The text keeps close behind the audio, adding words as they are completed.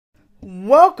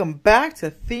Welcome back to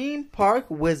Theme Park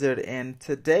Wizard, and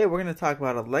today we're going to talk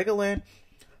about a Legoland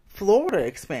Florida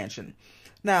expansion.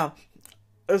 Now,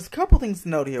 there's a couple things to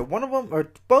note here. One of them,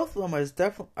 or both of them,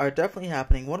 are definitely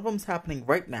happening. One of them's happening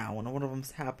right now, and one of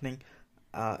them's happening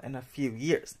in a few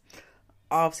years.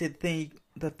 Obviously,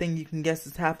 the thing you can guess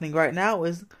is happening right now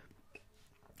is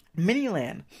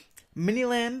Miniland.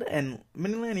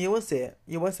 Miniland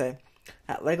USA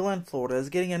at Legoland, Florida is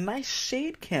getting a nice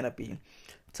shade canopy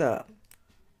to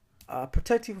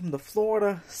protect you from the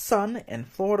Florida sun and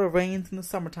Florida rains in the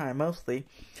summertime mostly.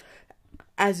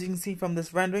 As you can see from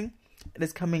this rendering, it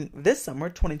is coming this summer,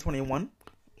 2021.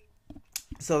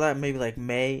 So that may be like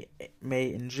May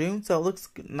and June. So it looks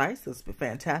nice. It's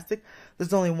fantastic.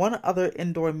 There's only one other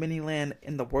indoor Miniland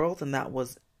in the world, and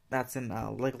that's in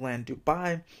Legoland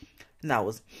Dubai.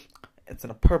 And it's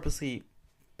in a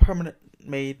permanent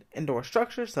made indoor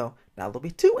structure. So now there'll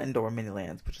be two indoor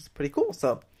Minilands, which is pretty cool.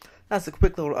 So that's a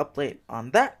quick little update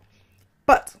on that.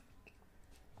 But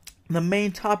the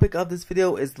main topic of this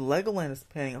video is Legoland is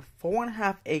planning a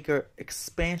 4.5 acre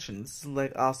expansion. This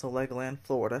is also Legoland,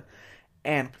 Florida.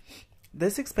 And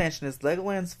this expansion is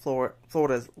Legoland's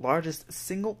Florida's largest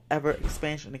single ever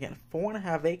expansion. Again,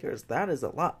 4.5 acres. That is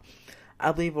a lot.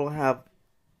 I believe we'll have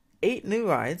 8 new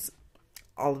rides.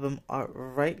 All of them are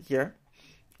right here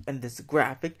in this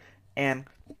graphic. And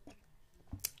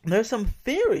there's some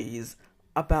theories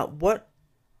about what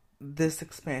this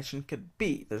expansion could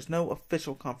be. There's no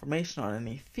official confirmation on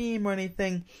any theme or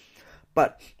anything,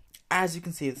 but as you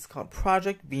can see, it's called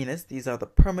Project Venus. These are the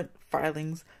permit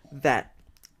filings that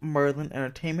Merlin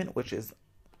Entertainment, which is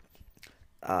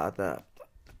the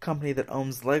company that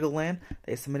owns Legoland,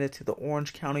 they submitted to the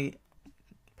Orange County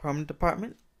Permit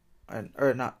Department,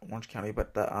 or not Orange County,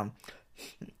 but the I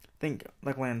think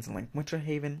Legoland's in like Winter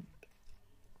Haven.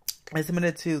 They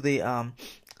submitted to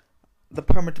the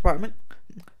permit department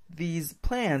these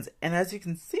plans, and as you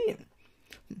can see,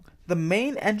 the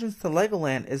main entrance to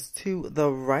Legoland is to the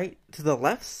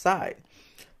left side,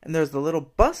 and there's the little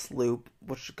bus loop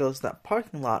which goes to that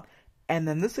parking lot, and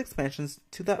then this expansion's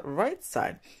to that right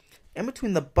side. In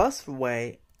between the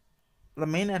busway, the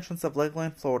main entrance of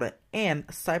Legoland, Florida, and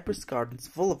Cypress Gardens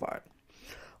Boulevard,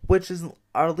 which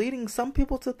are leading some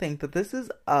people to think that this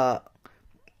is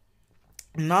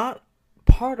not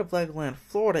part of Legoland,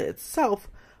 Florida itself,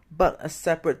 but a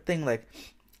separate thing. Like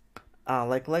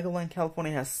Legoland,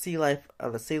 California has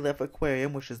the Sea Life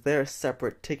Aquarium, which is their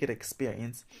separate ticket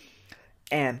experience,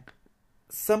 and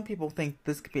some people think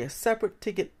this could be a separate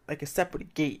ticket, like a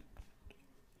separate gate.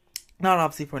 Not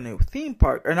obviously for a new theme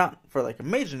park, or not for like a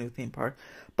major new theme park,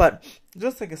 but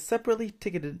just like a separately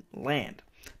ticketed land.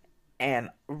 And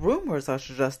rumors are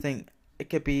suggesting it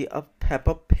could be a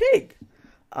Peppa Pig,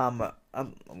 a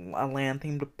land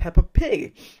themed to Peppa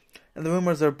Pig. And the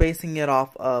rumors are basing it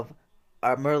off of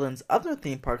Merlin's other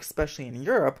theme parks, especially in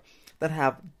Europe, that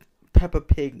have Peppa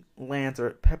Pig lands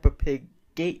or Peppa Pig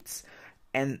gates.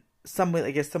 And some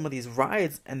of these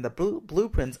rides and the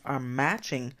blueprints are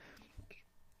matching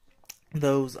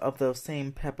those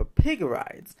same Peppa Pig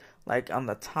rides. Like on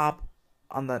the top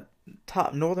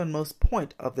northernmost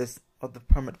point of the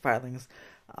permit filings,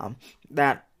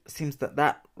 that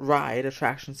ride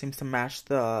attraction seems to match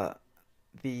the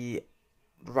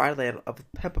ride layout of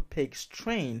Peppa Pig's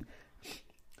train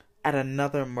at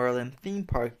another Merlin theme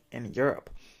park in Europe.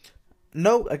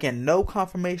 No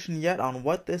confirmation yet on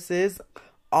what this is.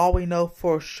 All we know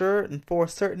for sure and for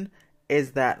certain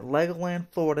is that Legoland,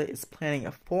 Florida is planning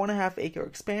a 4.5 acre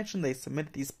expansion. They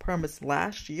submitted these permits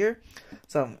last year,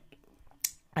 so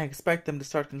I expect them to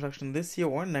start construction this year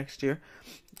or next year.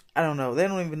 I don't know. They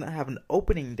don't even have an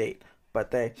opening date,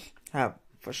 but they have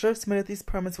for sure submitted these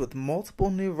permits with multiple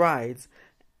new rides.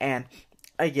 And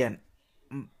again,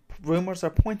 rumors are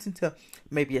pointing to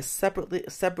maybe a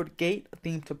separate gate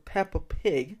themed to Peppa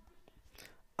Pig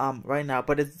right now.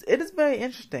 But it is very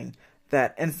interesting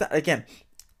that, and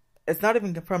it's not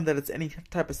even confirmed that it's any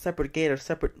type of separate gate or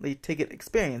separately ticket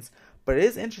experience. But it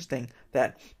is interesting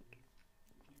that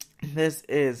this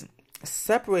is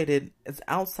separated. It's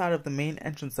outside of the main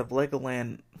entrance of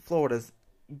Legoland, Florida's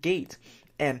gate,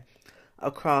 and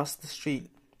across the street.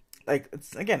 Like,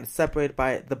 it's separated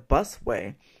by the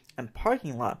busway and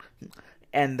parking lot.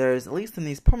 And there's, at least in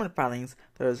these permit filings,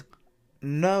 there's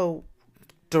no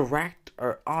direct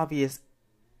or obvious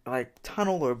like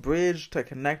tunnel or bridge to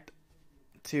connect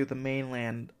to the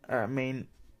main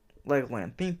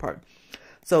Legoland theme park.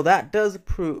 So that does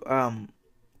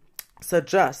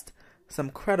suggest some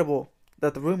credible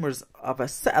that the rumors of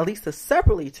at least a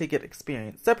separate ticket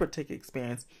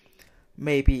experience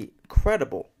may be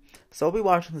credible. So we'll be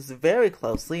watching this very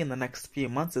closely in the next few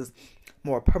months as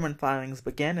more permit filings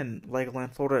begin and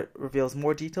Legoland Florida reveals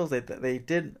more details. They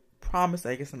did promise,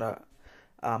 I guess,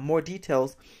 more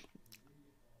details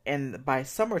by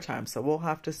summertime, so we'll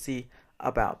have to see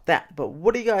about that. But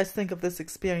what do you guys think of this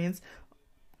experience?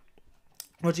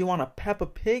 Would you want a Peppa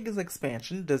Pig's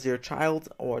expansion? Does your child,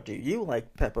 or do you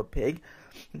like Peppa Pig,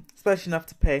 especially enough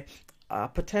to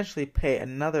potentially pay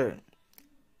another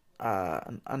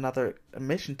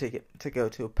admission ticket to go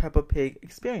to a Peppa Pig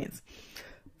experience?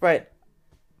 Right,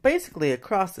 basically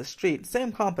across the street,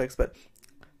 same complex, but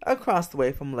across the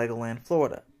way from Legoland,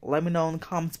 Florida. Let me know in the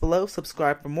comments below.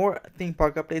 Subscribe for more theme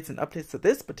park updates and updates to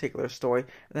this particular story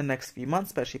in the next few months,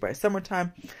 especially by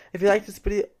summertime. If you like this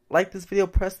video,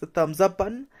 press the thumbs up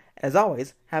button. As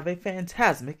always, have a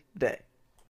fantastic day.